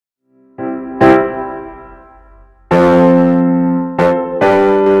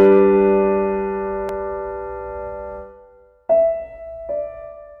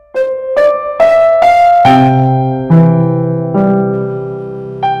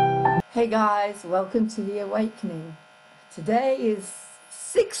Hey guys, welcome to The Awakening. Today is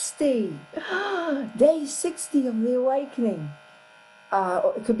 60, day 60 of The Awakening.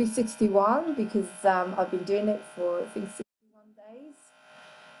 Or it could be 61 because I've been doing it for, I think, 61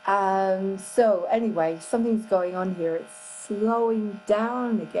 days. So anyway, something's going on here. It's slowing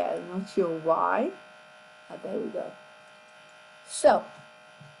down again. I'm not sure why. There we go. So,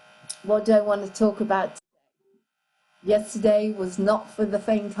 what do I want to talk about? Yesterday was not for the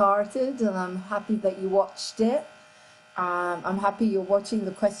faint-hearted, and I'm happy that you watched it. I'm happy you're watching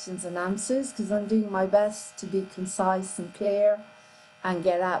the questions and answers because I'm doing my best to be concise and clear and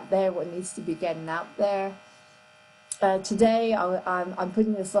get out there what needs to be getting out there. Today I'm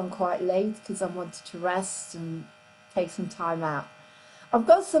putting this on quite late because I wanted to rest and take some time out. I've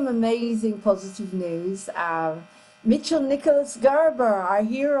got some amazing positive news. Mitchell Nicholas Gerber, our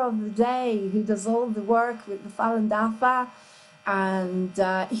hero of the day, who does all the work with the Falun Dafa, and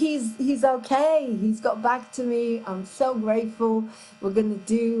he's okay. He's got back to me. I'm so grateful. We're going to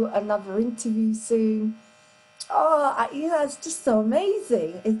do another interview soon. It's just so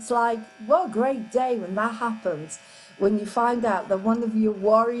amazing. It's like, what a great day when that happens, when you find out that one of your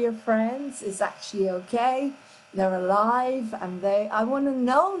warrior friends is actually okay, they're alive, and I want to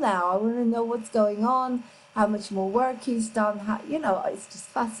know now. I want to know what's going on, how much more work he's done. It's just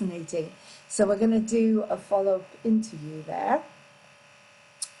fascinating. So we're going to do a follow-up interview there.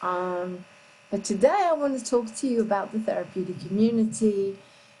 But today I want to talk to you about the therapeutic community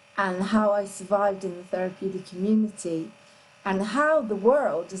and how I survived in the therapeutic community and how the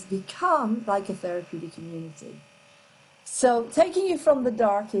world has become like a therapeutic community. So taking you from the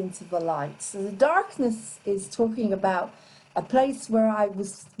dark into the light. So the darkness is talking about a place where I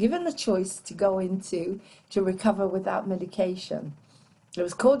was given a choice to go into to recover without medication. It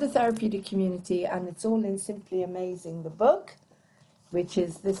was called the Therapeutic Community, and it's all in Simply Amazing, the book, which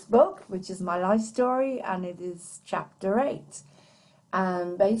is this book, which is my life story, and it is chapter 8.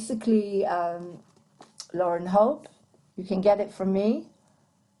 And basically, Lauren Hope, you can get it from me.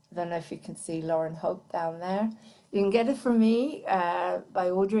 I don't know if you can see Lauren Hope down there. You can get it from me by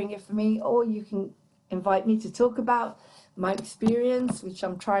ordering it from me, or you can invite me to talk about my experience, which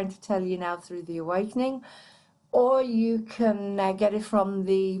I'm trying to tell you now through The Awakening, or you can get it from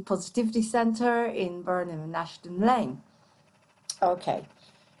the Positivity Center in Burnham and Ashton Lane. Okay,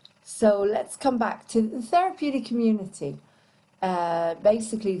 so let's come back to the therapeutic community.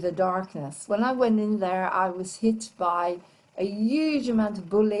 Basically the darkness. When I went in there, I was hit by a huge amount of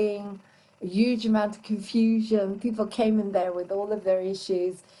bullying, a huge amount of confusion. People came in there with all of their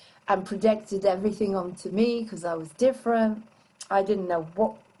issues and projected everything onto me because I was different. I didn't know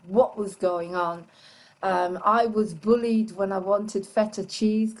what was going on. I was bullied when I wanted feta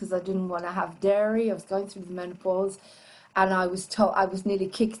cheese because I didn't want to have dairy. I was going through the menopause, and I was told I was nearly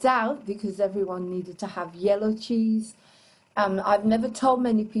kicked out because everyone needed to have yellow cheese. I've never told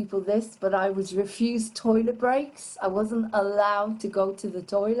many people this, but I was refused toilet breaks. I wasn't allowed to go to the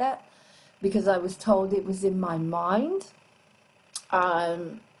toilet because I was told it was in my mind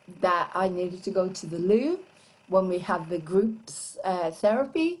that I needed to go to the loo when we had the groups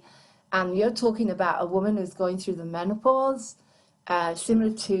therapy. And you're talking about a woman who's going through the menopause,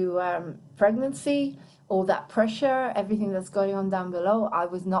 similar to pregnancy, all that pressure, everything that's going on down below. I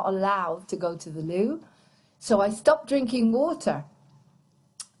was not allowed to go to the loo. So I stopped drinking water.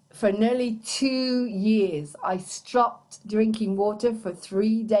 For nearly 2 years, I stopped drinking water for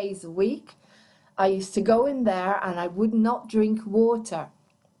 3 days a week. I used to go in there and I would not drink water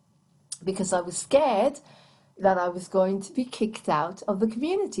because I was scared that I was going to be kicked out of the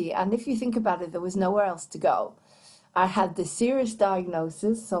community. And if you think about it, there was nowhere else to go. I had the serious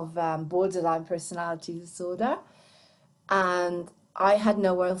diagnosis of borderline personality disorder, and I had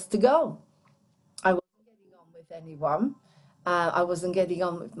nowhere else to go. I wasn't getting on with anyone. I wasn't getting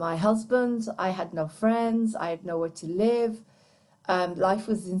on with my husband. I had no friends. I had nowhere to live. Life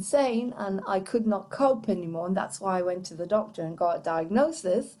was insane, and I could not cope anymore. And that's why I went to the doctor and got a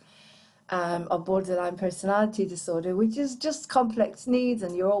diagnosis of borderline personality disorder, which is just complex needs,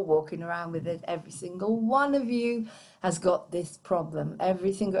 and you're all walking around with it. Every single one of you has got this problem.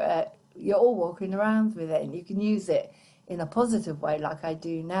 You're all walking around with it, and you can use it in a positive way, like I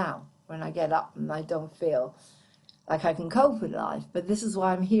do now when I get up and I don't feel like I can cope with life. But this is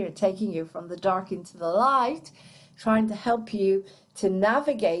why I'm here, taking you from the dark into the light, trying to help you to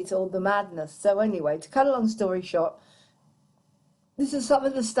navigate all the madness. So anyway, to cut a long story short, this is some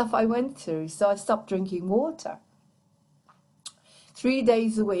of the stuff I went through. So I stopped drinking water. 3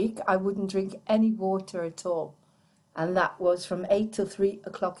 days a week, I wouldn't drink any water at all. And that was from 8 till 3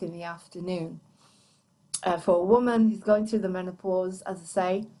 o'clock in the afternoon. For a woman who's going through the menopause, as I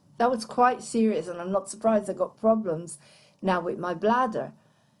say, that was quite serious, and I'm not surprised I got problems now with my bladder.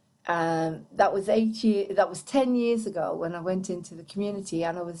 That was 8 years. That was 10 years ago when I went into the community,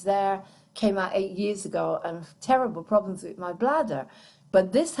 and I was there. Came out 8 years ago, and terrible problems with my bladder.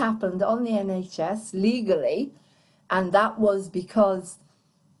 But this happened on the NHS legally, and that was because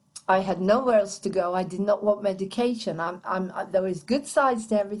I had nowhere else to go. I did not want medication. There was good sides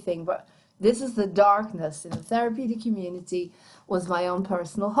to everything, but this is the darkness in the therapeutic community, was my own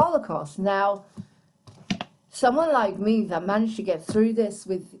personal Holocaust. Now, someone like me that managed to get through this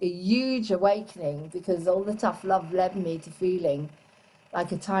with a huge awakening, because all the tough love led me to feeling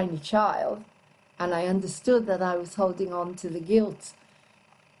like a tiny child, and I understood that I was holding on to the guilt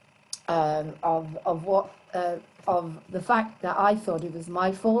of the fact that I thought it was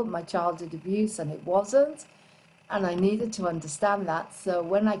my fault, my childhood abuse, and it wasn't, and I needed to understand that. So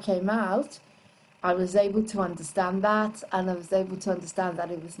when I came out, I was able to understand that, and I was able to understand that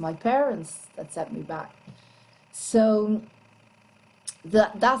it was my parents that set me back. So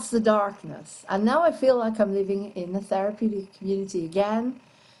that's the darkness. And now I feel like I'm living in a therapeutic community again,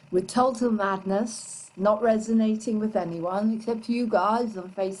 with total madness, not resonating with anyone except you guys on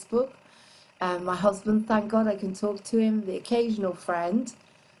Facebook. And my husband, thank God I can talk to him, the occasional friend.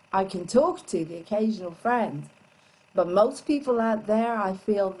 I can talk to the occasional friend. But most people out there, I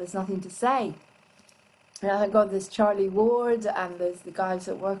feel there's nothing to say. And I got this Charlie Ward, and there's the guys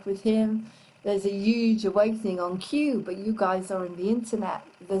that work with him. There's a huge awakening on cue, but you guys are on the internet.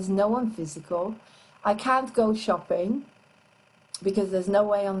 There's no one physical. I can't go shopping because there's no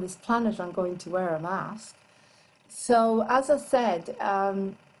way on this planet I'm going to wear a mask. So, as I said,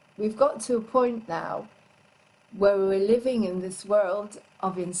 we've got to a point now where we're living in this world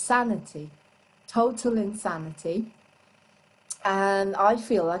of insanity, total insanity. And I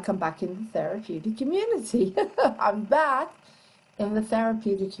feel like I'm back in the therapeutic community. I'm back in the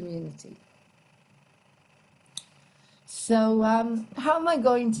therapeutic community. So how am I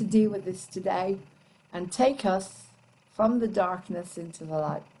going to deal with this today and take us from the darkness into the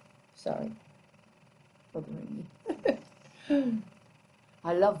light? Sorry, bothering me.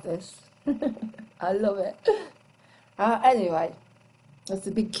 I love this. I love it. Anyway, that's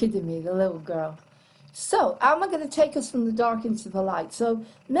the big kid in me, the little girl. So, how am I going to take us from the dark into the light? So,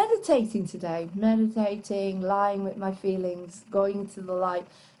 meditating today, lying with my feelings, going into the light,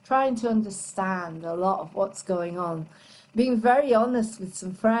 trying to understand a lot of what's going on, being very honest with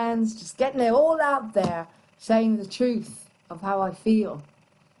some friends, just getting it all out there, saying the truth of how I feel,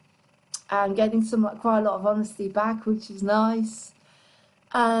 and getting quite a lot of honesty back, which is nice.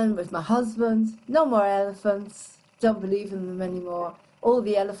 And with my husband, no more elephants, don't believe in them anymore. All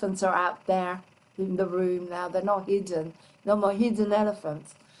the elephants are out there in the room now, they're not hidden, no more hidden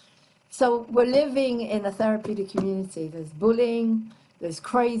elephants. So we're living in a therapeutic community. There's bullying, there's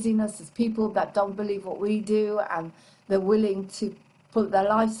craziness, there's people that don't believe what we do, and they're willing to put their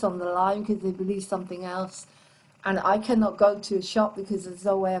lives on the line because they believe something else. And I cannot go to a shop because there's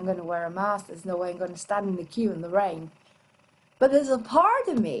no way I'm going to wear a mask, there's no way I'm going to stand in the queue in the rain. But there's a part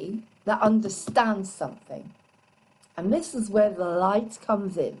of me that understands something. And this is where the light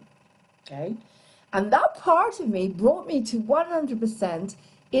comes in, okay? And that part of me brought me to 100%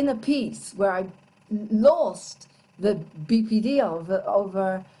 inner peace, where I lost the BPD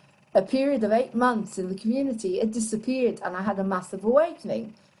over a period of 8 months in the community. It disappeared, and I had a massive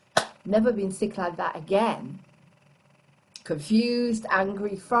awakening. Never been sick like that again. Confused,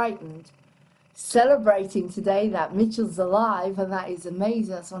 angry, frightened. Celebrating today that Mitchell's alive, and that is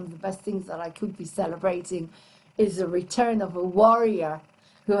amazing. That's one of the best things that I could be celebrating, is the return of a warrior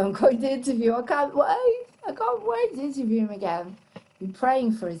who I'm going to interview. I can't wait to interview him again. Been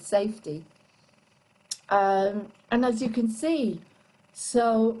praying for his safety. And as you can see,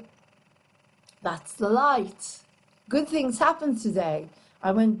 so that's the light. Good things happened today.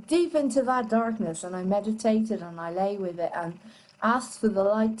 I went deep into that darkness, and I meditated, and I lay with it and asked for the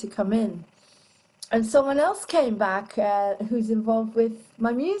light to come in. And someone else came back who's involved with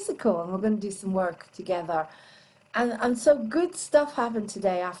my musical, and we're going to do some work together. And so good stuff happened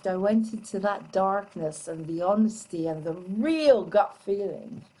today after I went into that darkness and the honesty and the real gut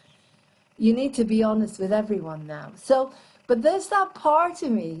feeling. You need to be honest with everyone now. So, but there's that part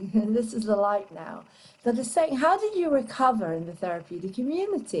of me, and this is the light now, that is saying, how did you recover in the therapeutic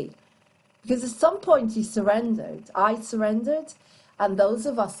community? Because at some point you surrendered. I surrendered, and those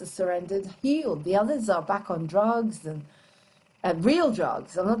of us that surrendered healed. The others are back on drugs and real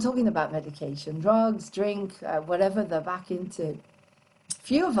drugs. I'm not talking about medication. Drugs, drink, whatever they're back into.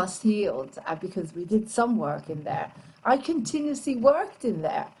 Few of us healed because we did some work in there. I continuously worked in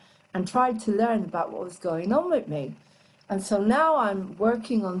there and tried to learn about what was going on with me. And so now I'm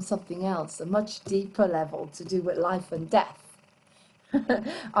working on something else, a much deeper level to do with life and death.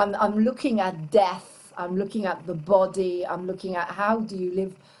 I'm looking at death, I'm looking at the body, I'm looking at how do you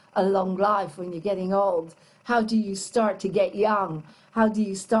live a long life when you're getting old? How do you start to get young? How do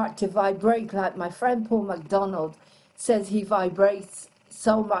you start to vibrate? Like my friend Paul McDonald says he vibrates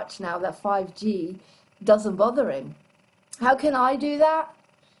so much now that 5G doesn't bother him. How can I do that?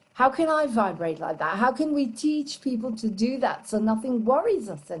 How can I vibrate like that? How can we teach people to do that so nothing worries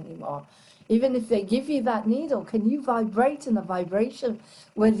us anymore? Even if they give you that needle, can you vibrate in a vibration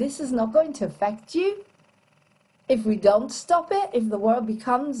where this is not going to affect you? If we don't stop it, if the world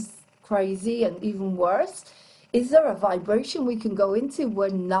becomes crazy and even worse, is there a vibration we can go into where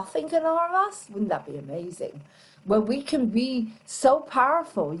nothing can harm us? Wouldn't that be amazing? Where we can be so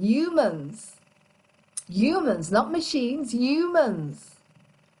powerful, humans, not machines, humans.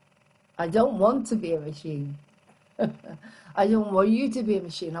 I don't want to be a machine. I don't want you to be a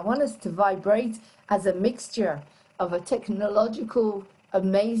machine. I want us to vibrate as a mixture of a technological,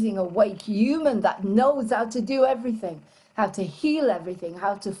 amazing, awake human that knows how to do everything, how to heal everything,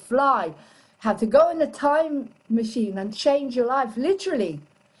 how to fly, how to go in a time machine and change your life, literally.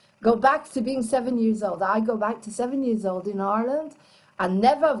 Go back to being 7 years old. I go back to 7 years old in Ireland and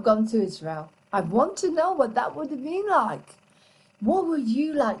never have gone to Israel. I want to know what that would have been like. What would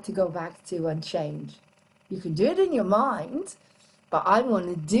you like to go back to and change? You can do it in your mind, but I want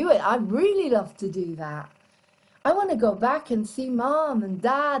to do it. I really love to do that. I want to go back and see mom and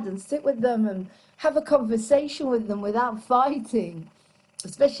dad and sit with them and have a conversation with them without fighting.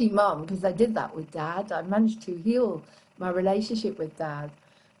 Especially mom, because I did that with dad. I managed to heal my relationship with dad.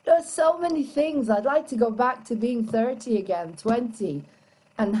 There are so many things. I'd like to go back to being 30 again, 20,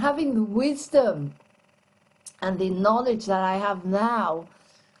 and having the wisdom and the knowledge that I have now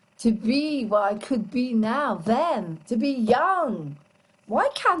to be what I could be now, then, to be young. Why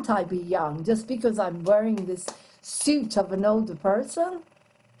can't I be young just because I'm wearing this suit of an older person?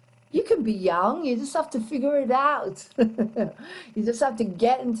 You can be young, you just have to figure it out. You just have to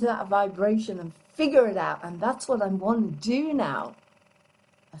get into that vibration and figure it out. And that's what I want to do now.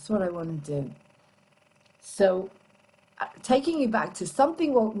 That's what I want to do. So, taking you back to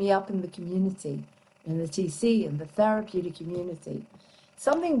something woke me up in the community, in the TC, in the therapeutic community.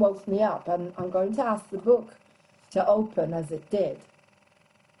 Something woke me up, and I'm going to ask the book to open as it did.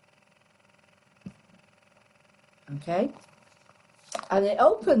 Okay? And it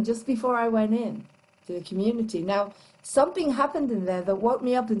opened just before I went in to the community. Now, something happened in there that woke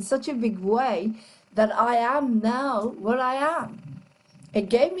me up in such a big way that I am now what I am. It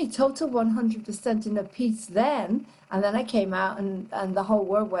gave me total 100% inner peace then, and then I came out and the whole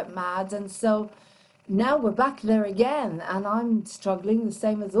world went mad, and so now we're back there again, and I'm struggling the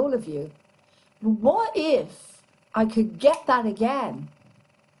same as all of you. But what if I could get that again?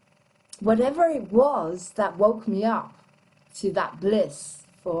 Whatever it was that woke me up to that bliss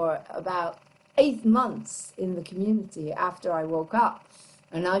for about 8 months in the community after I woke up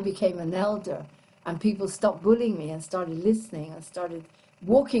and I became an elder, and people stopped bullying me and started listening and started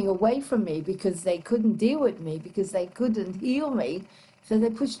walking away from me because they couldn't deal with me, because they couldn't heal me, so they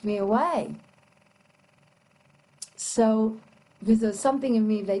pushed me away. So, because there was something in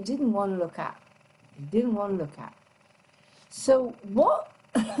me they didn't want to look at. They didn't want to look at. So what,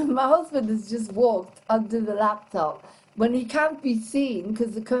 my husband has just walked under the laptop when he can't be seen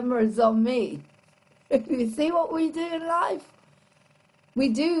because the camera is on me. You see what we do in life? We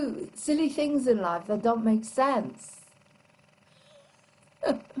do silly things in life that don't make sense.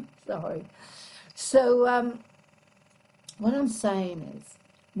 Sorry. So what I'm saying is,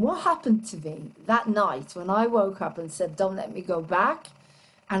 what happened to me that night when I woke up and said, don't let me go back?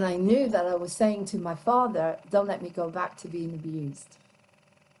 And I knew that I was saying to my father, don't let me go back to being abused.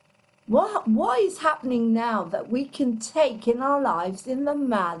 What is happening now that we can take in our lives in the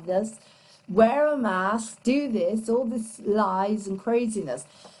madness, wear a mask, do this, all this lies and craziness?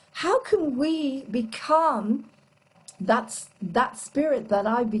 How can we become that spirit that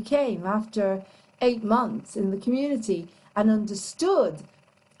I became after 8 months in the community and understood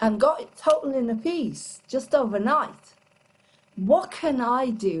and got total inner peace just overnight? What can I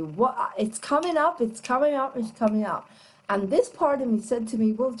do? It's coming up, it's coming up, it's coming up. And this part of me said to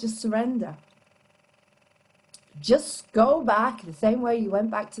me, well, just surrender. Just go back the same way you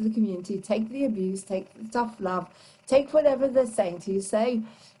went back to the community. Take the abuse, take the tough love, take whatever they're saying to you. Say,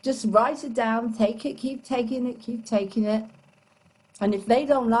 just write it down, take it, keep taking it, keep taking it. And if they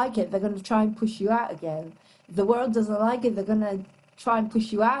don't like it, they're going to try and push you out again. If the world doesn't like it, they're going to try and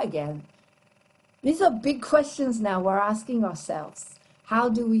push you out again. These are big questions now we're asking ourselves. How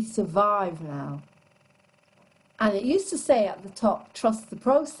do we survive now? And it used to say at the top, trust the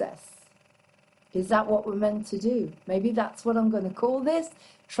process. Is that what we're meant to do? Maybe that's what I'm going to call this,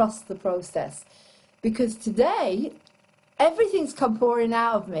 trust the process. Because today, everything's come pouring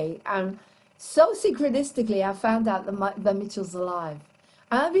out of me. And so synchronistically, I found out that Mitchell's alive.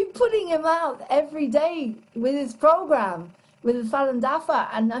 And I've been putting him out every day with his program, with the Falun Dafa,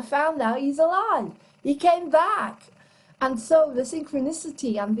 and I found out he's alive. He came back. And so the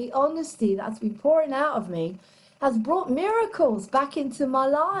synchronicity and the honesty that's been pouring out of me has brought miracles back into my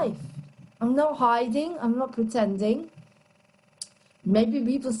life. I'm not hiding, I'm not pretending. Maybe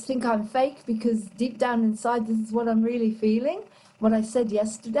people think I'm fake because deep down inside this is what I'm really feeling, what I said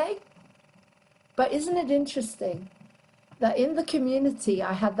yesterday. But isn't it interesting that in the community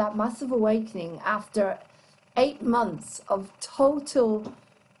I had that massive awakening after 8 months of total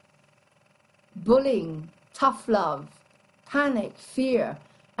bullying, tough love, panic, fear,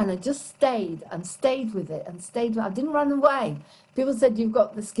 and I just stayed with it and stayed. I didn't run away. People said, you've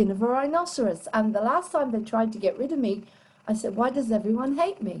got the skin of a rhinoceros. And the last time they tried to get rid of me, I said, why does everyone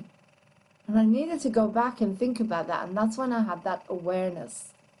hate me? And I needed to go back and think about that. And that's when I had that awareness.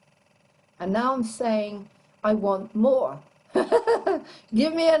 And now I'm saying, I want more.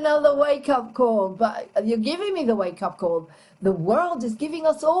 Give me another wake-up call. But you're giving me the wake-up call. The world is giving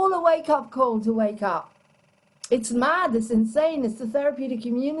us all a wake-up call to wake up. It's mad, it's insane. It's the therapeutic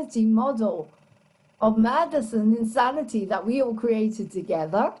community model of madness and insanity that we all created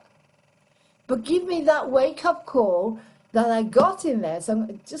together. But give me that wake-up call that I got in there. So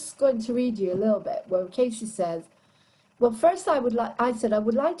I'm just going to read you a little bit where Casey says, well, first I would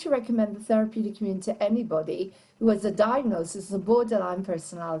like to recommend the therapeutic community to anybody who has a diagnosis of borderline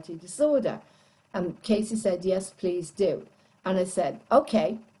personality disorder. And Casey said, yes, please do. And I said,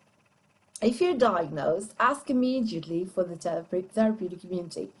 okay, if you're diagnosed, ask immediately for the therapeutic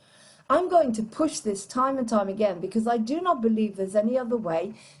community. I'm going to push this time and time again because I do not believe there's any other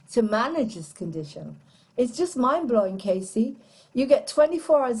way to manage this condition. It's just mind-blowing, Casey. You get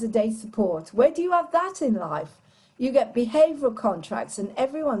 24 hours a day support. Where do you have that in life? You get behavioral contracts and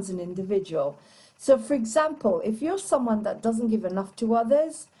everyone's an individual. So, for example, if you're someone that doesn't give enough to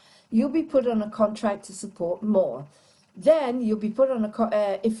others, you'll be put on a contract to support more. Then you'll be put on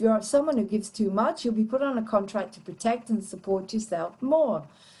if you're someone who gives too much, you'll be put on a contract to protect and support yourself more.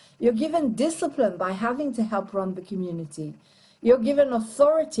 You're given discipline by having to help run the community. You're given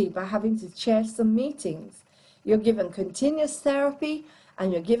authority by having to chair some meetings. You're given continuous therapy,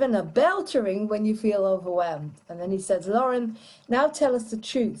 and you're given a bell to ring when you feel overwhelmed. And then he says, Lauren, now tell us the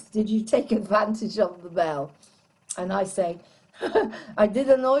truth. Did you take advantage of the bell? And I say, I did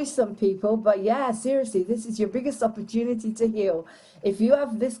annoy some people, but yeah, seriously, this is your biggest opportunity to heal. If you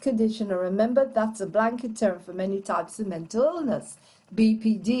have this condition, and remember, that's a blanket term for many types of mental illness.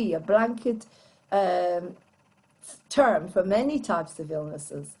 BPD, a blanket term for many types of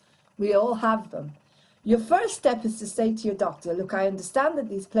illnesses. We all have them. Your first step is to say to your doctor, look, I understand that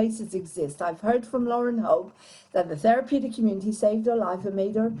these places exist. I've heard from Lauren Hope that the therapeutic community saved her life and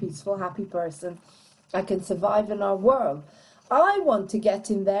made her a peaceful, happy person that can survive in our world. I want to get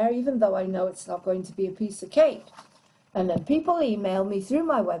in there, even though I know it's not going to be a piece of cake. And then people email me through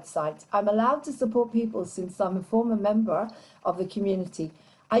my website. I'm allowed to support people since I'm a former member of the community.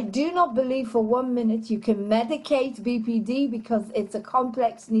 I do not believe for 1 minute you can medicate BPD because it's a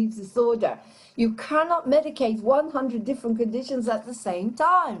complex needs disorder. You cannot medicate 100 different conditions at the same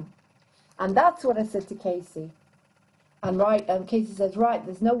time. And that's what I said to Casey. And Casey says, right,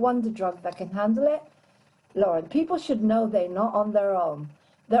 there's no wonder drug that can handle it. Lauren, people should know they're not on their own.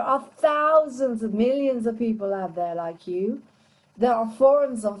 There are thousands of millions of people out there like you. There are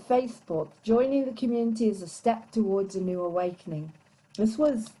forums on Facebook. Joining the community is a step towards a new awakening. This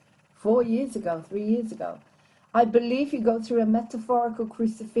was 4 years ago, 3 years ago. I believe you go through a metaphorical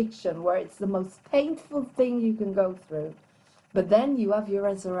crucifixion where it's the most painful thing you can go through. But then you have your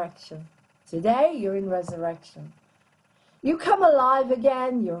resurrection. Today, you're in resurrection. You come alive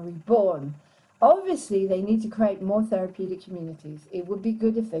again, you're reborn. Obviously, they need to create more therapeutic communities. It would be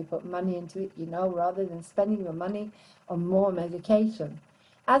good if they put money into it, rather than spending your money on more medication.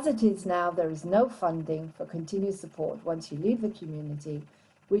 As it is now, there is no funding for continued support once you leave the community,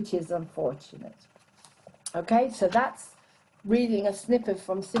 which is unfortunate. Okay, so that's reading a snippet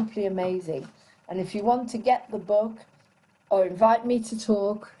from Simply Amazing. And if you want to get the book or invite me to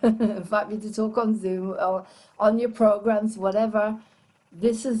talk, invite me to talk on Zoom or on your programs, whatever,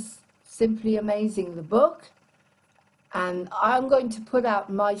 this is Simply Amazing, the book. And I'm going to put out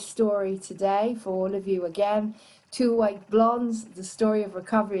my story today for all of you again. Two White Blondes, the story of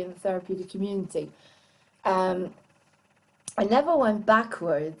recovery in the therapeutic community. I never went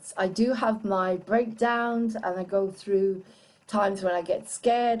backwards. I do have my breakdowns, and I go through times when I get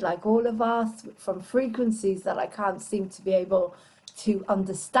scared, like all of us, from frequencies that I can't seem to be able to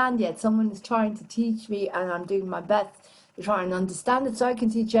understand yet. Someone is trying to teach me, and I'm doing my best to try and understand it so I can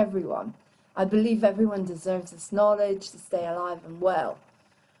teach everyone. I believe everyone deserves this knowledge to stay alive and well.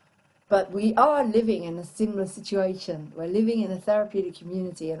 But we are living in a similar situation. We're living in a therapeutic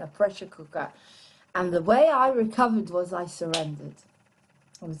community, in a pressure cooker. And the way I recovered was I surrendered.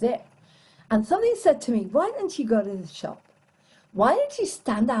 That was it. And somebody said to me, why don't you go to the shop? Why don't you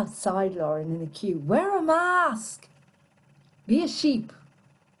stand outside, Lauren, in a queue? Wear a mask. Be a sheep.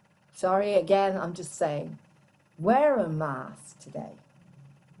 Sorry, again, I'm just saying. Wear a mask today.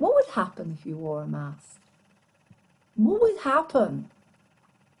 What would happen if you wore a mask? What would happen?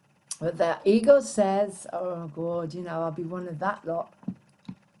 But the ego says, oh God, you know, I'll be one of that lot.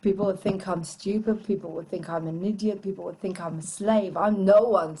 People would think I'm stupid. People would think I'm an idiot. People would think I'm a slave. I'm no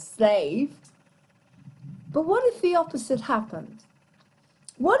one's slave. But what if the opposite happened?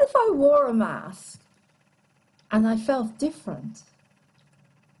 What if I wore a mask and I felt different?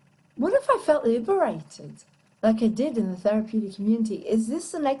 What if I felt liberated, like I did in the therapeutic community? Is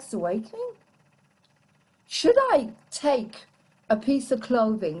this the next awakening? Should I take a piece of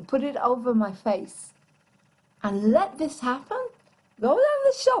clothing, put it over my face, and let this happen? Go down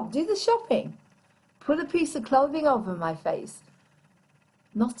the shop, do the shopping. Put a piece of clothing over my face.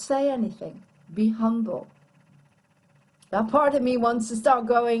 Not say anything. Be humble. That part of me wants to start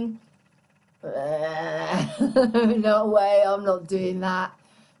going, no way, I'm not doing that.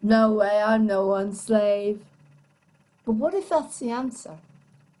 No way, I'm no one's slave. But what if that's the answer?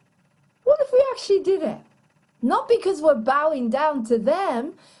 What if we actually did it? Not because we're bowing down to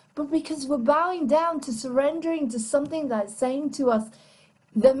them, but because we're bowing down to surrendering to something that's saying to us,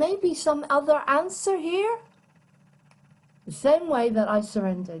 there may be some other answer here. The same way that I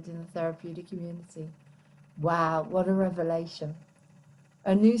surrendered in the therapeutic community. Wow, what a revelation.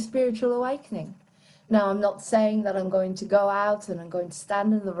 A new spiritual awakening. Now, I'm not saying that I'm going to go out and I'm going to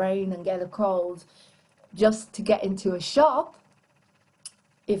stand in the rain and get a cold just to get into a shop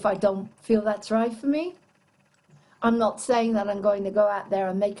if I don't feel that's right for me. I'm not saying that I'm going to go out there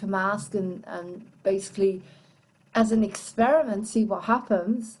and make a mask and basically, as an experiment, see what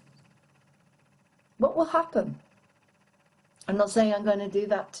happens. What will happen? I'm not saying I'm going to do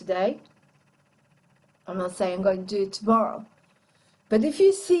that today. I'm not saying I'm going to do it tomorrow. But if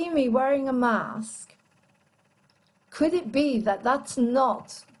you see me wearing a mask, could it be that that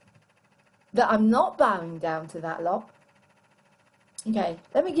I'm not bowing down to that lot? Okay,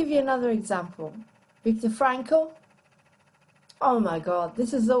 let me give you another example. Viktor Frankl. Oh my God,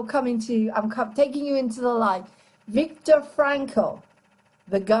 this is all coming to you. I'm taking you into the light. Viktor Frankl,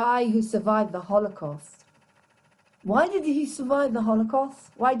 the guy who survived the Holocaust. Why did he survive the Holocaust?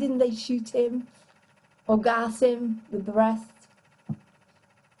 Why didn't they shoot him or gas him with the rest?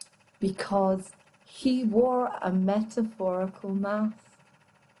 Because he wore a metaphorical mask.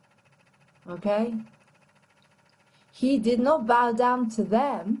 Okay? He did not bow down to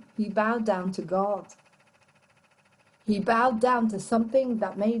them. He bowed down to God. He bowed down to something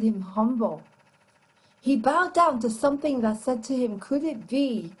that made him humble. He bowed down to something that said to him, could it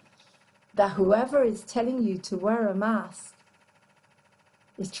be that whoever is telling you to wear a mask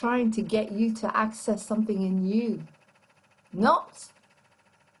is trying to get you to access something in you, not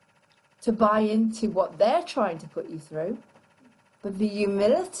to buy into what they're trying to put you through, but the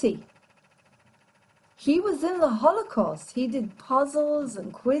humility. He was in the Holocaust. He did puzzles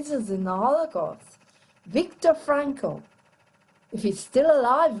and quizzes in the Holocaust. Viktor Frankl. If he's still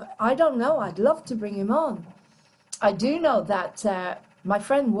alive, I don't know. I'd love to bring him on. I do know that my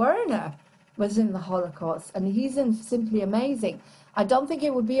friend Werner was in the Holocaust, and he's simply amazing. I don't think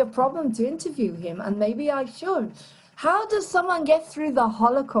it would be a problem to interview him, and maybe I should. How does someone get through the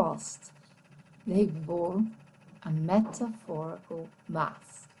Holocaust? They wore a metaphorical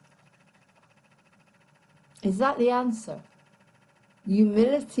mask. Is that the answer?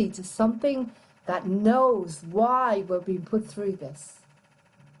 Humility to something that knows why we're being put through this.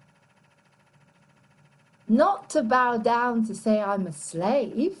 Not to bow down to say I'm a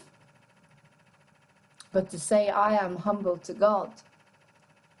slave, but to say I am humble to God.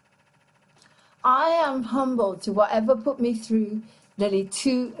 I am humble to whatever put me through nearly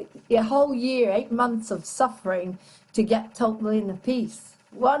a whole year, 8 months of suffering to get total inner peace.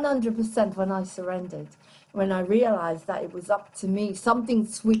 100% when I surrendered. When I realized that it was up to me, something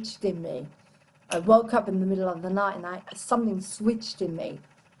switched in me. I woke up in the middle of the night and something switched in me.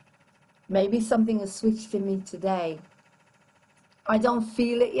 Maybe something has switched in me today. I don't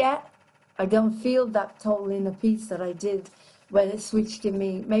feel it yet. I don't feel that total inner peace that I did when it switched in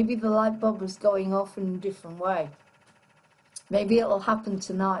me. Maybe the light bulb was going off in a different way. Maybe it'll happen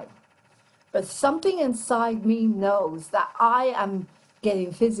tonight. But something inside me knows that I am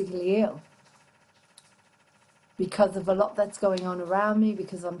getting physically ill because of a lot that's going on around me,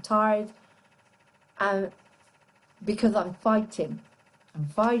 because I'm tired, and because I'm fighting. I'm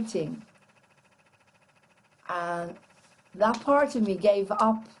fighting. And that part of me gave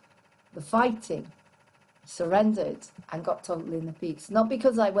up the fighting, surrendered, and got total inner peace. Not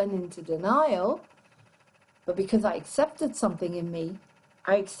because I went into denial, but because I accepted something in me.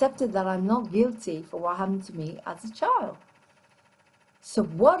 I accepted that I'm not guilty for what happened to me as a child. So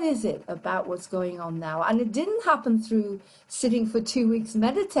what is it about what's going on now? And it didn't happen through sitting for 2 weeks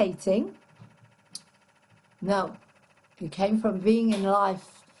meditating. No, it came from being in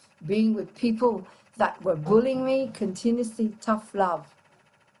life, being with people that were bullying me, continuously tough love.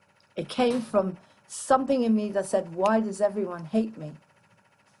 It came from something in me that said, why does everyone hate me?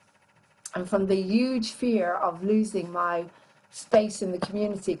 And from the huge fear of losing my space in the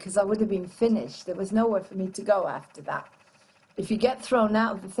community, because I would have been finished. There was nowhere for me to go after that. If you get thrown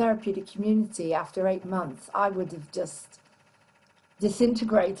out of the therapeutic community after 8 months, I would have just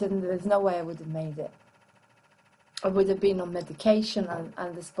disintegrated, and there's no way I would have made it. I would have been on medication,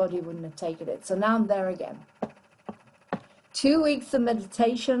 and this body wouldn't have taken it. So now I'm there again. 2 weeks of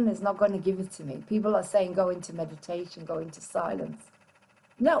meditation is not going to give it to me. People are saying go into meditation, go into silence.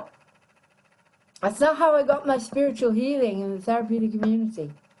 No. That's not how I got my spiritual healing in the therapeutic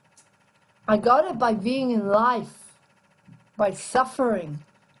community. I got it by being in life, by suffering,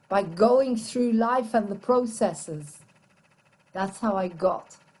 by going through life and the processes. That's how I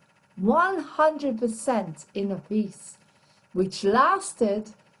got 100% inner peace, which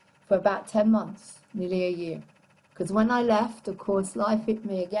lasted for about 10 months, nearly a year. Because when I left, of course, life hit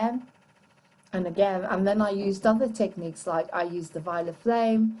me again and again. And then I used other techniques, like I used the violet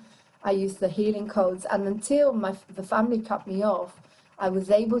flame, I used the healing codes. And until the family cut me off, I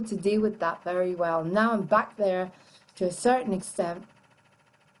was able to deal with that very well. Now I'm back there to a certain extent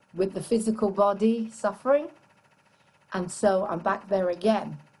with the physical body suffering. And so I'm back there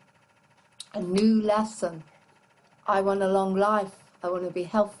again. A new lesson. I want a long life. I want to be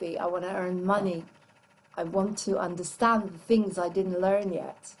healthy. I want to earn money. I want to understand the things I didn't learn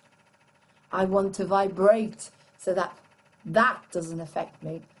yet. I want to vibrate so that that doesn't affect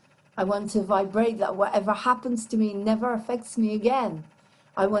me. I want to vibrate that whatever happens to me never affects me again.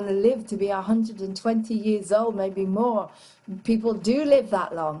 I want to live to be 120 years old, maybe more. People do live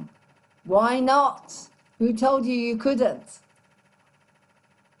that long. Why not? Who told you you couldn't?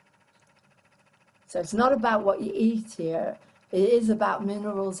 So it's not about what you eat here. It is about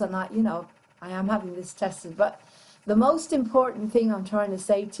minerals, and I am having this tested. But the most important thing I'm trying to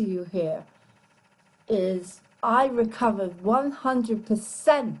say to you here is I recovered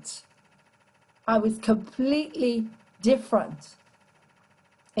 100%. I was completely different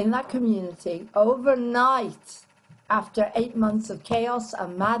in that community overnight after 8 months of chaos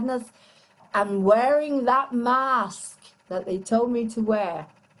and madness and wearing that mask that they told me to wear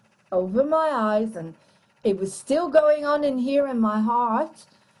over my eyes, and it was still going on in here in my heart,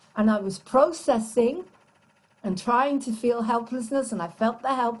 and I was processing and trying to feel helplessness, and I felt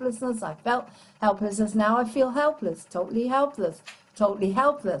the helplessness. I felt helplessness. Now I feel helpless, totally helpless, totally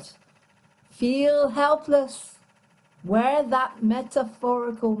helpless. Feel helpless. Wear that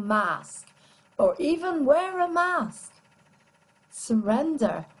metaphorical mask, or even wear a mask.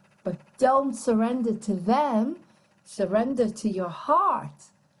 Surrender, but don't surrender to them. Surrender to your heart.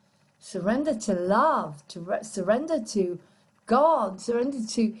 Surrender to love. Surrender to God. Surrender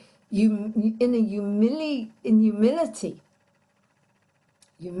to you in humility.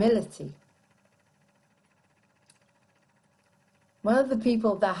 Humility. One of the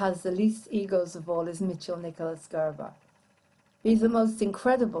people that has the least egos of all is Mitchell Nicholas Gerber. He's the most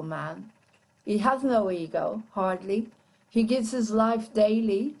incredible man. He has no ego, hardly. He gives his life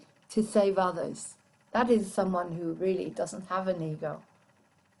daily to save others. That is someone who really doesn't have an ego.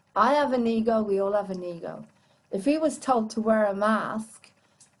 I have an ego, we all have an ego. If he was told to wear a mask,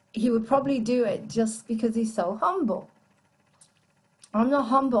 he would probably do it just because he's so humble. I'm not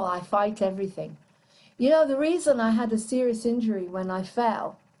humble, I fight everything. You know, the reason I had a serious injury when I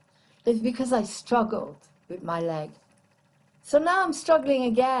fell is because I struggled with my leg. So now I'm struggling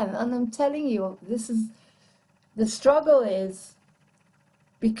again, and I'm telling you, the struggle is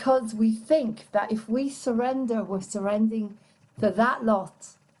because we think that if we surrender, we're surrendering to that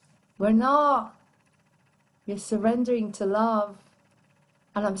lot. We're not. You're surrendering to love.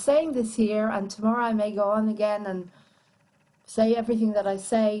 And I'm saying this here, and tomorrow I may go on again and say everything that I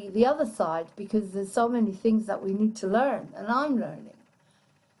say the other side, because there's so many things that we need to learn, and I'm learning.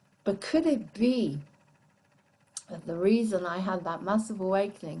 But could it be that the reason I had that massive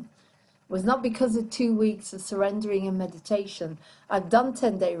awakening was not because of 2 weeks of surrendering and meditation? I've done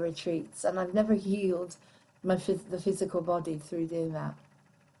 10-day retreats, and I've never healed the physical body through doing that.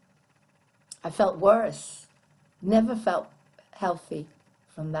 I felt worse, never felt healthy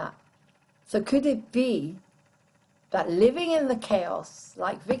from that. So could it be that living in the chaos,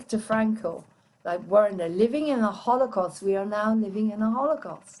 like Viktor Frankl, like Werner, living in a Holocaust, we are now living in a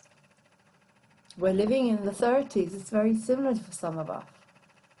Holocaust. We're living in the 30s. It's very similar for some of us.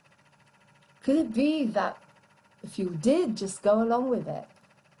 Could it be that if you did just go along with it,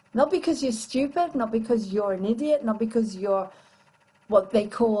 not because you're stupid, not because you're an idiot, not because you're what they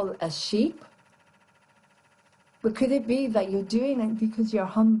call a sheep, but could it be that you're doing it because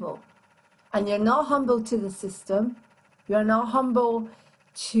you're humble? And you're not humble to the system. You're not humble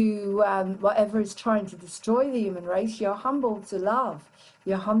to whatever is trying to destroy the human race. You're humble to love.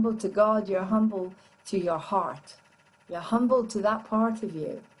 You're humble to God. You're humble to your heart. You're humble to that part of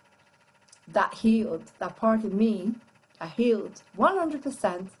you that healed, that part of me, I healed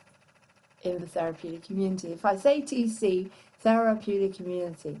 100% in the therapeutic community. If I say TC, therapeutic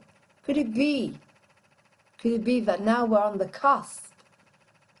community, could it be that now we're on the cusp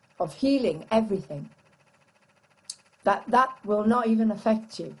of healing everything? That will not even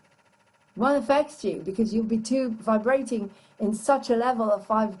affect you. It won't affect you because you'll be too vibrating in such a level of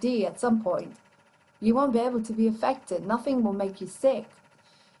 5D at some point. You won't be able to be affected. Nothing will make you sick.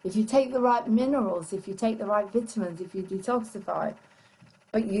 If you take the right minerals, if you take the right vitamins, if you detoxify,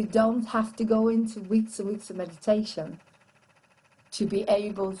 but you don't have to go into weeks and weeks of meditation to be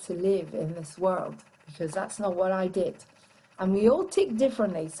able to live in this world, because that's not what I did. And we all tick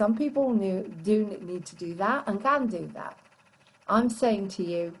differently. Some people do need to do that and can do that. I'm saying to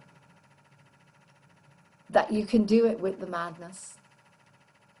you that you can do it with the madness.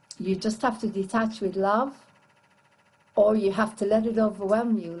 You just have to detach with love, or you have to let it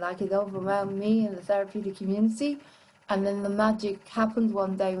overwhelm you like it overwhelmed me in the therapeutic community. And then the magic happened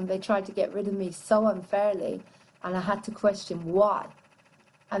one day when they tried to get rid of me so unfairly, and I had to question why.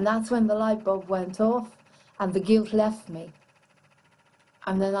 And that's when the light bulb went off and the guilt left me.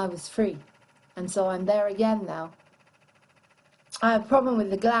 And then I was free. And so I'm there again now. I have a problem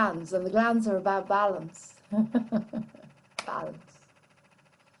with the glands, and the glands are about balance. Balance.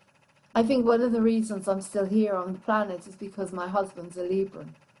 I think one of the reasons I'm still here on the planet is because my husband's a Libran.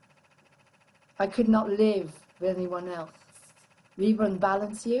 I could not live with anyone else. Libran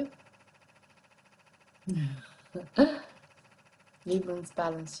balance you? Librans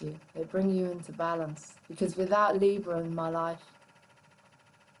balance you. They bring you into balance. Because without Libra in my life,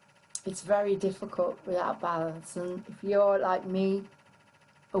 it's very difficult without balance. And if you're like me,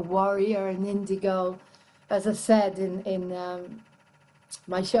 a warrior, an indigo, as I said in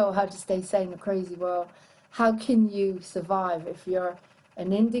my show, How to Stay Sane in a Crazy World, how can you survive if you're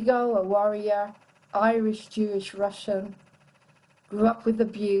an indigo, a warrior, Irish, Jewish, Russian, grew up with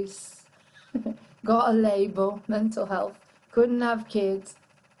abuse, got a label, mental health, couldn't have kids,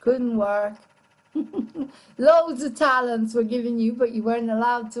 couldn't work, loads of talents were given you, but you weren't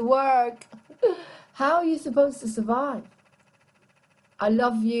allowed to work. How are you supposed to survive? I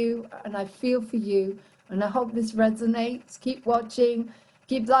love you, and I feel for you, and I hope this resonates. Keep watching,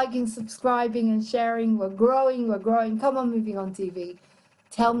 keep liking, subscribing, and sharing. We're growing, we're growing. Come on, Moving On TV.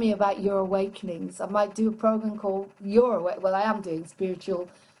 Tell me about your awakenings. I might do a program called Well, I am doing spiritual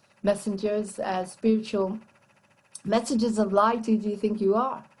messengers, spiritual messages of light. Who do you think you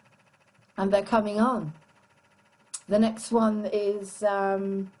are? And they're coming on. The next one is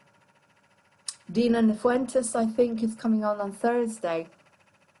Dina Nefuentes, I think, is coming on Thursday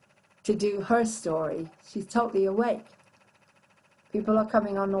to do her story. She's totally awake. People are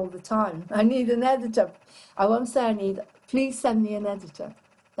coming on all the time. I need an editor. I won't say I need, please send me an editor.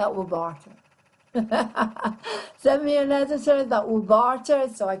 That will barter. Send me an editor that will barter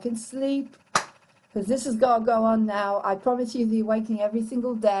so I can sleep. Because this has got to go on now. I promise you the awakening every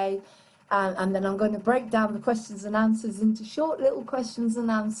single day. And then I'm going to break down the questions and answers into short little questions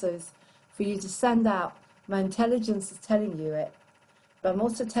and answers for you to send out. My intelligence is telling you it. But I'm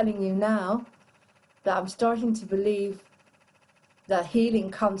also telling you now that I'm starting to believe that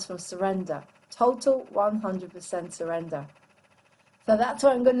healing comes from surrender. Total 100% surrender. So that's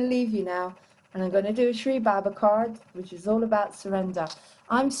where I'm going to leave you now. And I'm going to do a Sri Baba card, which is all about surrender.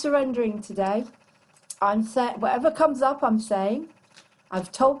 I'm surrendering today. I'm saying, whatever comes up, I'm saying.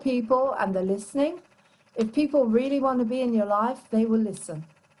 I've told people, and they're listening. If people really want to be in your life, they will listen.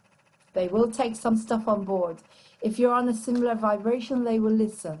 They will take some stuff on board. If you're on a similar vibration, they will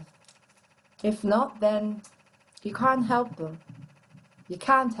listen. If not, then you can't help them. You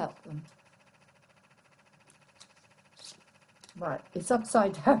can't help them. Right, it's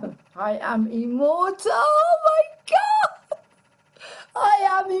upside down. I am immortal. Oh my God!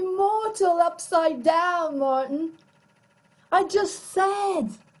 I am immortal upside down, Martin. I just said,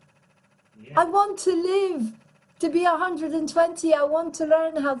 I want to live to be 120. I want to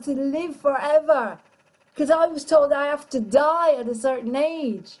learn how to live forever. Because I was told I have to die at a certain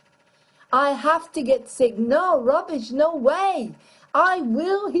age. I have to get sick. No, rubbish, no way. I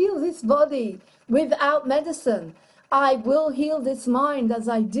will heal this body without medicine. I will heal this mind as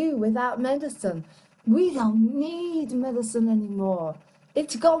I do without medicine. We don't need medicine anymore.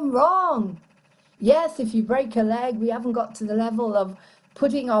 It's gone wrong. Yes, if you break a leg, we haven't got to the level of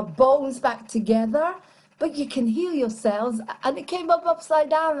putting our bones back together, but you can heal yourselves. And it came up upside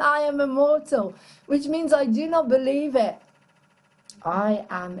down. I am immortal, which means I do not believe it. I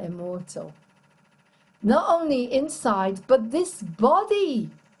am immortal. Not only inside, but this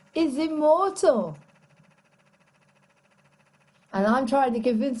body is immortal. And I'm trying to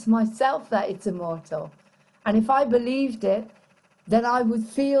convince myself that it's immortal. And if I believed it, then I would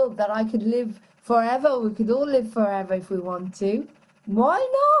feel that I could live forever. We could all live forever if we want to. Why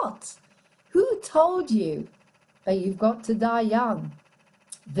not? Who told you that you've got to die young?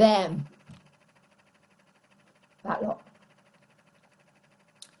 Them. That lot.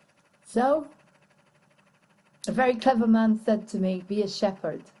 So, a very clever man said to me, be a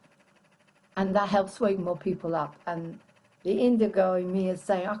shepherd. And that helps wake more people up. And the indigo in me is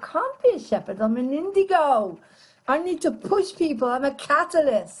saying, I can't be a shepherd, I'm an indigo. I need to push people, I'm a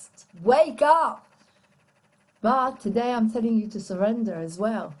catalyst. Wake up. But today I'm telling you to surrender as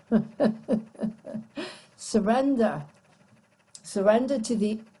well. Surrender. Surrender to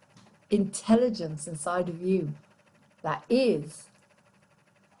the intelligence inside of you that is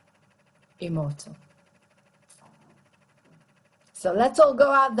immortal. So let's all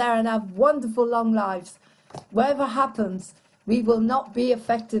go out there and have wonderful long lives. Whatever happens, we will not be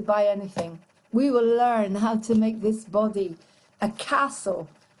affected by anything. We will learn how to make this body a castle,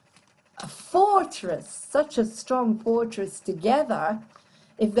 a fortress, such a strong fortress together.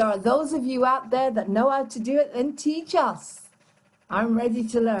 If there are those of you out there that know how to do it, then teach us. I'm ready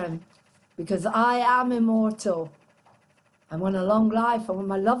to learn because I am immortal. I want a long life. I want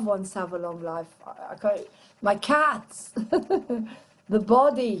my loved ones to have a long life. My cats, the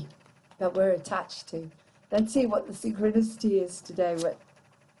body that we're attached to. Let's see what the synchronicity is today with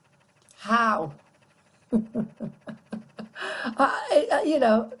how. You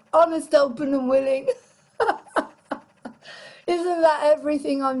know, honest, open and willing. Isn't that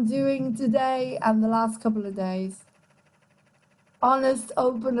everything I'm doing today and the last couple of days? Honest,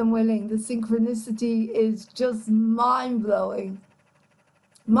 open and willing. The synchronicity is just mind-blowing.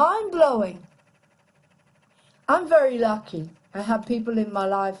 Mind-blowing. I'm very lucky. I have people in my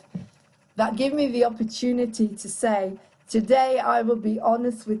life that give me the opportunity to say, today I will be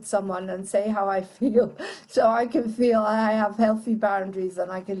honest with someone and say how I feel, so I can feel I have healthy boundaries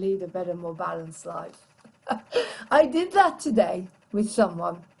and I can lead a better, more balanced life. I did that today with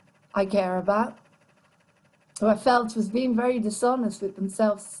someone I care about, who I felt was being very dishonest with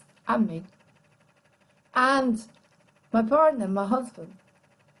themselves and me. And my partner, my husband.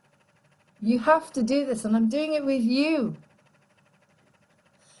 You have to do this, and I'm doing it with you.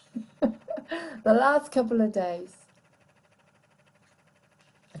 The last couple of days.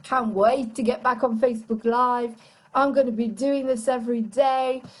 I can't wait to get back on Facebook Live. I'm going to be doing this every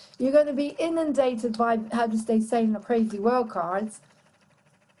day. You're going to be inundated by How to Stay Sane in a Crazy World cards.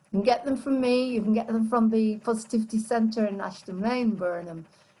 You can get them from me. You can get them from the Positivity Centre in Ashton Lane, Burnham.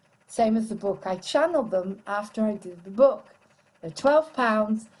 Same as the book. I channeled them after I did the book. They're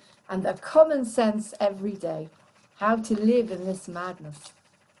 £12 and they're common sense every day. How to live in this madness.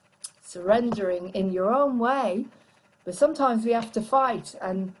 Surrendering in your own way. But sometimes we have to fight,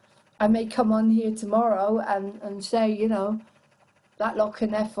 and I may come on here tomorrow and say, you know, that lot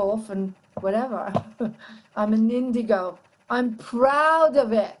can F off and whatever. I'm an indigo. I'm proud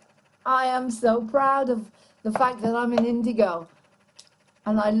of it. I am so proud of the fact that I'm an indigo.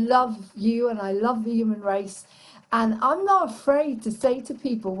 And I love you and I love the human race. And I'm not afraid to say to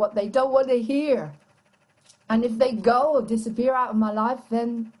people what they don't want to hear. And if they go or disappear out of my life,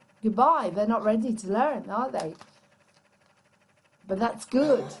 then goodbye. They're not ready to learn, are they? But that's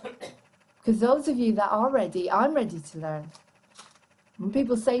good. Because those of you that are ready, I'm ready to learn. When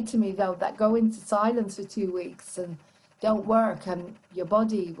people say to me, though, that go into silence for 2 weeks and don't work and your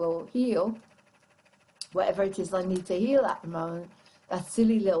body will heal, whatever it is I need to heal at the moment, that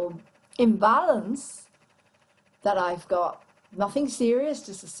silly little imbalance that I've got, nothing serious,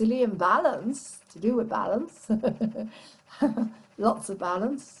 just a silly imbalance to do with balance, lots of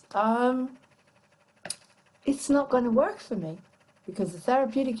balance, it's not going to work for me because the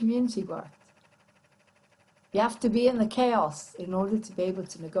therapeutic community worked. You have to be in the chaos in order to be able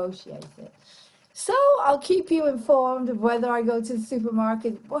to negotiate it. So I'll keep you informed of whether I go to the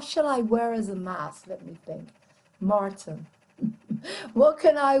supermarket. What shall I wear as a mask? Let me think. Martin. What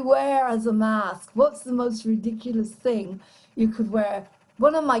can I wear as a mask? What's the most ridiculous thing you could wear?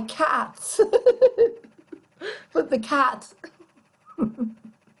 One of my cats. Put the cat.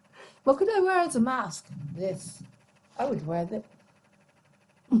 What could I wear as a mask? This. I would wear that.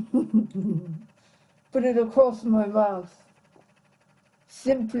 Put it across my mouth.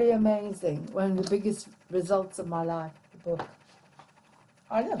 Simply amazing. One of the biggest results of my life. The book.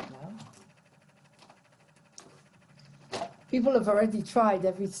 I don't know. People have already tried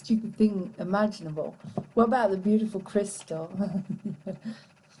every stupid thing imaginable. What about the beautiful crystal?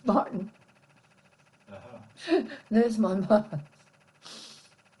 Martin. There's my mouth.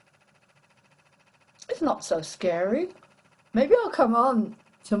 It's not so scary. Maybe I'll come on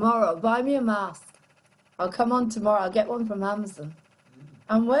tomorrow. Buy me a mask. I'll come on tomorrow. I'll get one from Amazon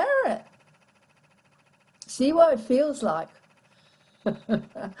and wear it. See what it feels like.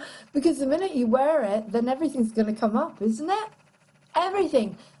 Because the minute you wear it, then everything's going to come up, isn't it?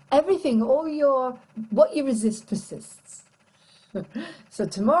 Everything, what you resist persists. So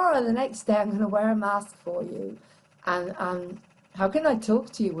tomorrow, the next day, I'm going to wear a mask for you. And how can I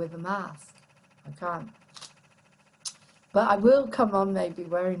talk to you with a mask? I can't. But I will come on maybe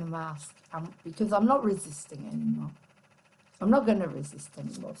wearing a mask because I'm not resisting anymore. I'm not going to resist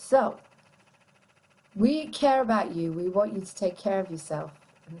anymore. So, we care about you. We want you to take care of yourself.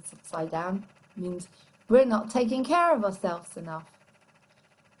 And it's upside down. It means we're not taking care of ourselves enough.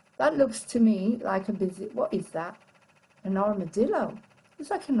 That looks to me like a busy... What is that? An armadillo. It's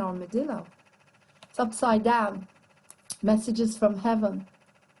like an armadillo. It's upside down. Messages from heaven.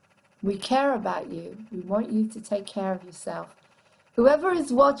 We care about you. We want you to take care of yourself. Whoever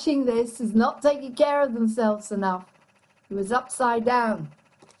is watching this is not taking care of themselves enough. It was upside down.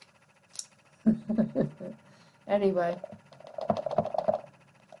 Anyway,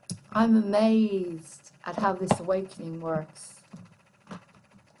 I'm amazed at how this awakening works.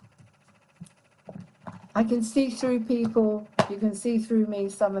 I can see through people. You can see through me,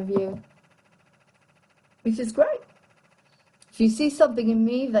 some of you, which is great. If you see something in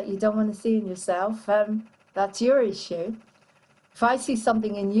me that you don't want to see in yourself, that's your issue. If I see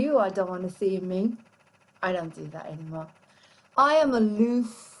something in you I don't want to see in me, I don't do that anymore. I am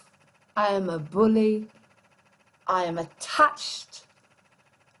aloof. I am a bully. I am attached.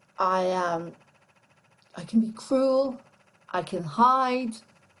 I can be cruel. I can hide.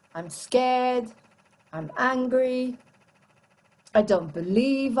 I'm scared. I'm angry. I don't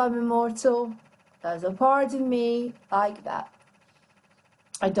believe I'm immortal. There's a part in me like that.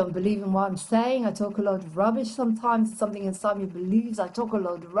 I don't believe in what I'm saying. I talk a lot of rubbish sometimes. Something inside me believes I talk a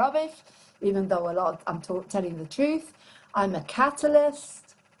lot of rubbish, even though I'm telling the truth. I'm a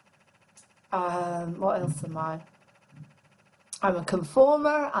catalyst. What else am I? I'm a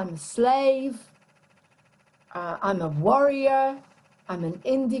conformer. I'm a slave. I'm a warrior. I'm an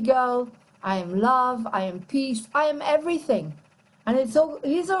indigo. I am love. I am peace. I am everything. And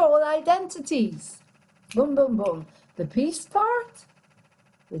these are all identities. Boom, boom, boom. The peace part,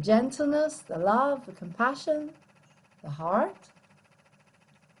 the gentleness, the love, the compassion, the heart.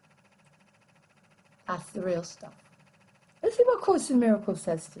 That's the real stuff. Let's see what Course in Miracles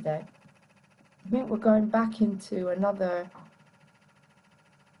says today. I think we're going back into another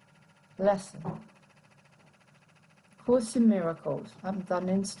lesson. Course in Miracles. I haven't done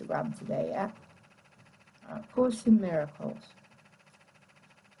Instagram today yet. Course in Miracles.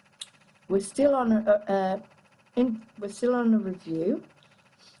 We're still on a review.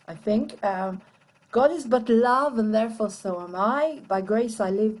 I think God is but love, and therefore so am I. By grace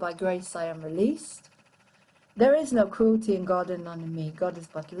I live, by grace I am released. There is no cruelty in God and none in me. God is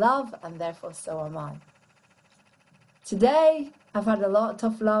but love, and therefore so am I. Today, I've had a lot of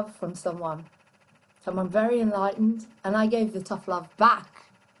tough love from someone very enlightened, and I gave the tough love back.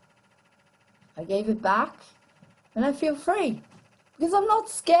 I gave it back, and I feel free, because I'm not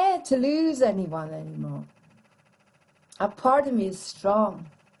scared to lose anyone anymore. A part of me is strong.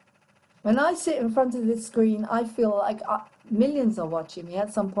 When I sit in front of this screen, I feel like millions are watching me.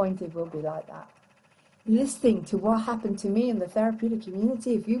 At some point, it will be like that. Listening to what happened to me in the therapeutic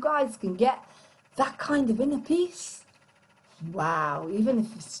community, if you guys can get that kind of inner peace, wow, even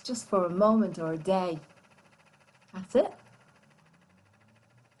if it's just for a moment or a day, that's it.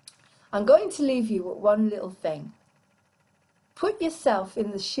 I'm going to leave you with one little thing. Put yourself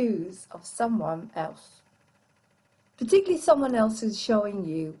in the shoes of someone else, particularly someone else who's showing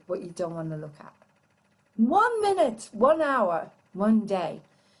you what you don't want to look at. 1 minute, 1 hour, 1 day.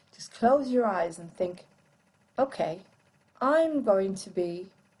 Just close your eyes and think, okay, I'm going to be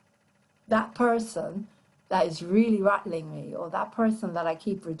that person that is really rattling me, or that person that I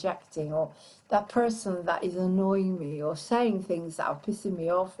keep rejecting, or that person that is annoying me, or saying things that are pissing me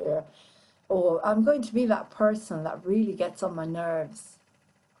off here, or I'm going to be that person that really gets on my nerves.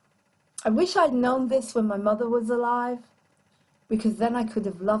 I wish I'd known this when my mother was alive, because then I could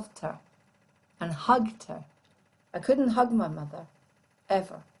have loved her and hugged her. I couldn't hug my mother,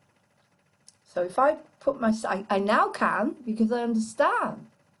 ever. So if I put myself, I now can, because I understand.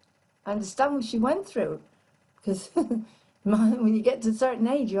 I understand what she went through. Because when you get to a certain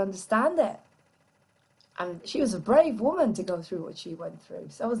age, you understand it. And she was a brave woman to go through what she went through.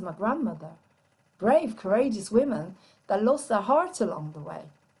 So was my grandmother. Brave, courageous women that lost their hearts along the way.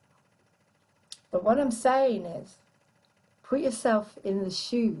 But what I'm saying is, put yourself in the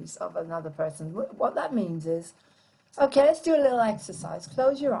shoes of another person. What that means is, okay, let's do a little exercise.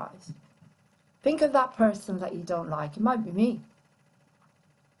 Close your eyes. Think of that person that you don't like. It might be me.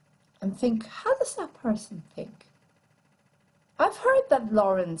 And think, how does that person think? I've heard that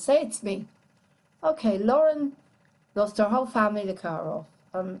Lauren, say it's me. Okay, Lauren lost her whole family to car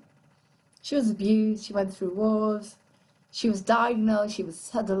off. She was abused, she went through wars, she was diagnosed,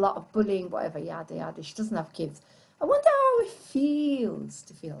 had a lot of bullying, whatever, yada, yada. She doesn't have kids. I wonder how it feels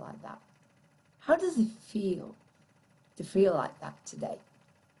to feel like that. How does it feel to feel like that today?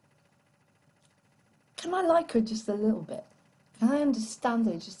 Can I like her just a little bit? Can I understand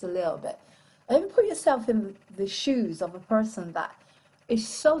her just a little bit? And put yourself in the shoes of a person that is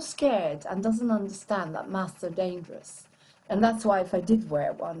so scared and doesn't understand that masks are dangerous. And that's why if I did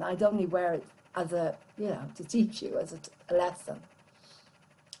wear one, I'd only wear it as a, to teach you, as a lesson.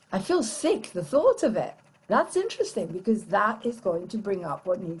 I feel sick, the thought of it. That's interesting, because that is going to bring up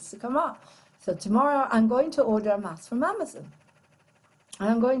what needs to come up. So tomorrow I'm going to order a mask from Amazon. And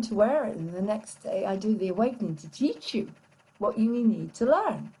I'm going to wear it, and the next day I do the awakening to teach you what you need to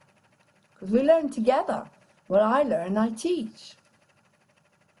learn. Because we learn together. What I learn, I teach.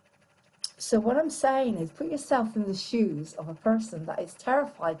 So what I'm saying is, put yourself in the shoes of a person that is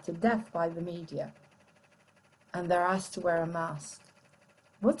terrified to death by the media, and they're asked to wear a mask.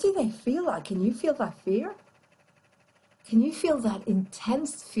 What do they feel like? Can you feel that fear? Can you feel that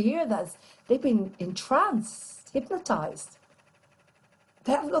intense fear that they've been entranced, hypnotized?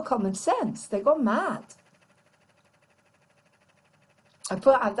 They have no common sense. They go mad. I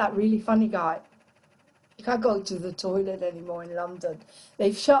put out that really funny guy. You can't go to the toilet anymore in London.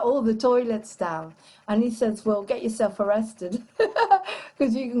 They've shut all the toilets down. And he says, well, get yourself arrested.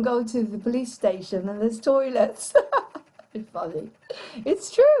 Because you can go to the police station and there's toilets. It's funny.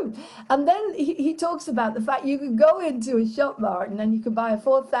 It's true. And then he talks about the fact you could go into a shop, Martin, and you could buy a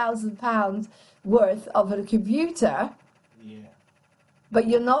 £4,000 worth of a computer. Yeah. But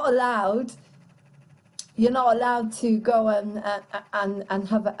you're not allowed to go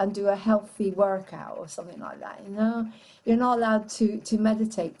and do a healthy workout or something like that, You're not allowed to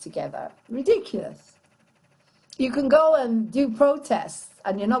meditate together. Ridiculous. You can go and do protests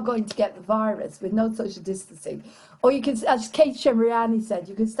and you're not going to get the virus with no social distancing. Or you can, as Kate Shemriani said,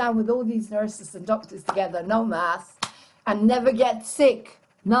 you can stand with all these nurses and doctors together, no mask, and never get sick.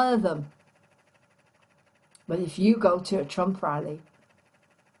 None of them. But if you go to a Trump rally,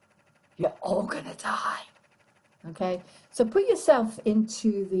 you're all going to die. Okay? So put yourself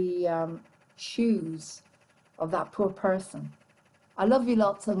into the shoes of that poor person. I love you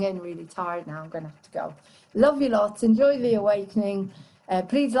lots. I'm getting really tired now. I'm going to have to go. Love you lots. Enjoy the awakening.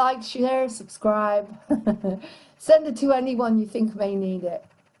 Please like, share, subscribe. Send it to anyone you think may need it.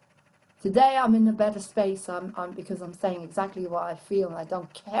 Today I'm in a better space because I'm saying exactly what I feel and I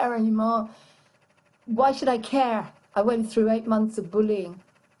don't care anymore. Why should I care? I went through 8 months of bullying.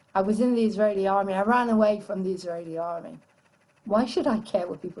 I was in the Israeli army. I ran away from the Israeli army. Why should I care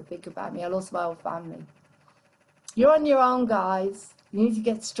what people think about me? I lost my whole family. You're on your own, guys. You need to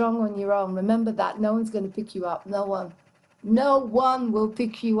get strong on your own. Remember that. No one's going to pick you up. No one. No one will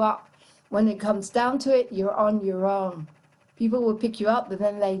pick you up. When it comes down to it, you're on your own. People will pick you up, but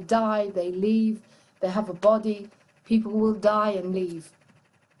then they die, they leave, they have a body. People will die and leave.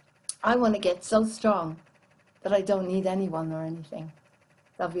 I want to get so strong that I don't need anyone or anything.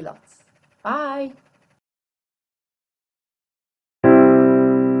 Love you lots. Bye.